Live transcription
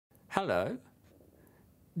Hello,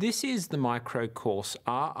 this is the micro course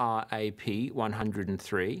RRAP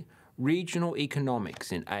 103, Regional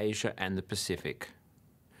Economics in Asia and the Pacific.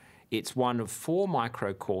 It's one of 4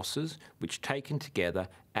 micro courses which taken together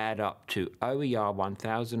add up to OER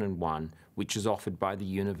 1001, which is offered by the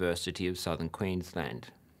University of Southern Queensland.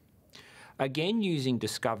 Again, using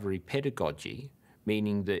discovery pedagogy,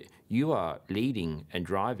 meaning that you are leading and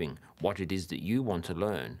driving what it is that you want to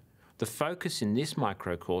learn, the focus in this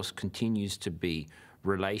micro course continues to be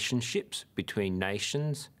relationships between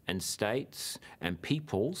nations and states and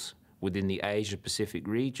peoples within the Asia-Pacific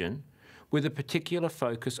region, with a particular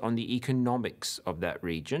focus on the economics of that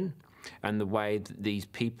region and the way that these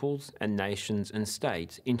peoples and nations and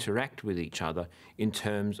states interact with each other in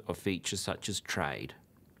terms of features such as trade.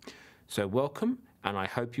 So welcome, and I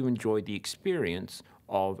hope you enjoyed the experience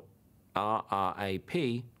of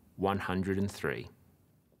RRAP 103.